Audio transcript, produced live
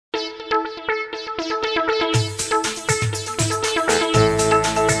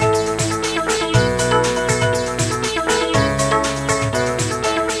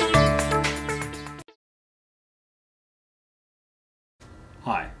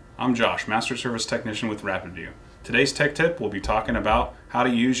I'm Josh, Master Service Technician with RapidView. Today's tech tip, we'll be talking about how to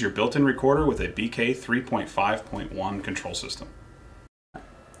use your built-in recorder with a BK 3.5.1 control system.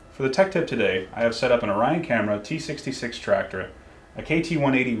 For the tech tip today, I have set up an Orion Camera T66 tractor, a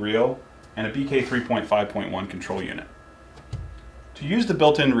KT180 reel, and a BK 3.5.1 control unit. To use the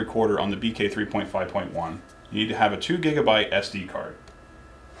built-in recorder on the BK 3.5.1, you need to have a 2 GB SD card.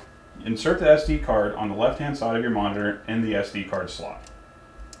 Insert the SD card on the left-hand side of your monitor in the SD card slot.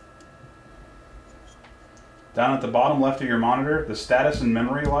 Down at the bottom left of your monitor, the status and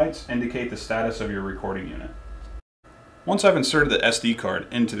memory lights indicate the status of your recording unit. Once I've inserted the SD card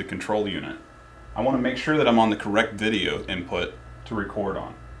into the control unit, I want to make sure that I'm on the correct video input to record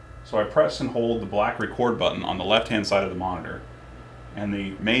on. So I press and hold the black record button on the left-hand side of the monitor, and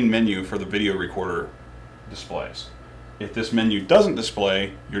the main menu for the video recorder displays. If this menu doesn't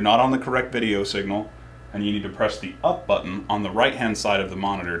display, you're not on the correct video signal, and you need to press the up button on the right-hand side of the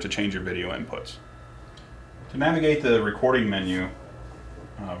monitor to change your video inputs. To navigate the recording menu,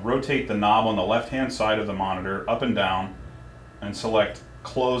 rotate the knob on the left-hand side of the monitor up and down and select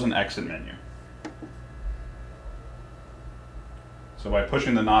Close and Exit menu. So by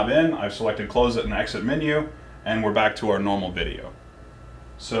pushing the knob in, I've selected Close it and Exit menu, and we're back to our normal video.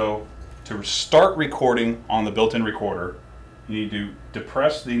 So to start recording on the built-in recorder, you need to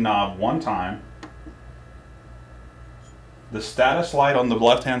depress the knob one time. The status light on the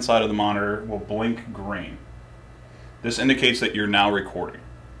left-hand side of the monitor will blink green. This indicates that you're now recording.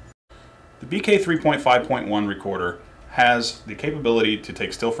 The BK 3.5.1 recorder has the capability to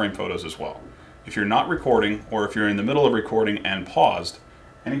take still frame photos as well. If you're not recording, or if you're in the middle of recording and paused,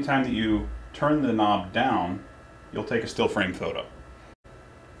 anytime that you turn the knob down, you'll take a still frame photo.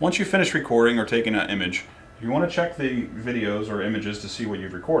 Once you finish recording or taking an image, if you want to check the videos or images to see what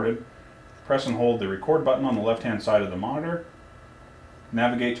you've recorded, press and hold the record button on the left-hand side of the monitor,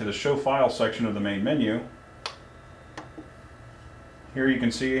 navigate to the Show File section of the main menu. Here you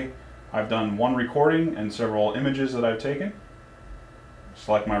can see I've done one recording and several images that I've taken.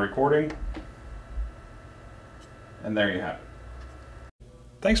 Select my recording, and there you have it.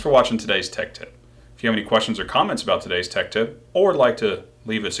 Thanks for watching today's tech tip. If you have any questions or comments about today's tech tip, or would like to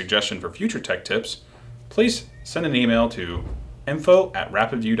leave a suggestion for future tech tips, please send an email to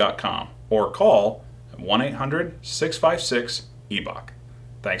info@rapidview.com or call 1-800-656-EBOK.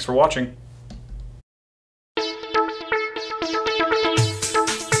 Thanks for watching.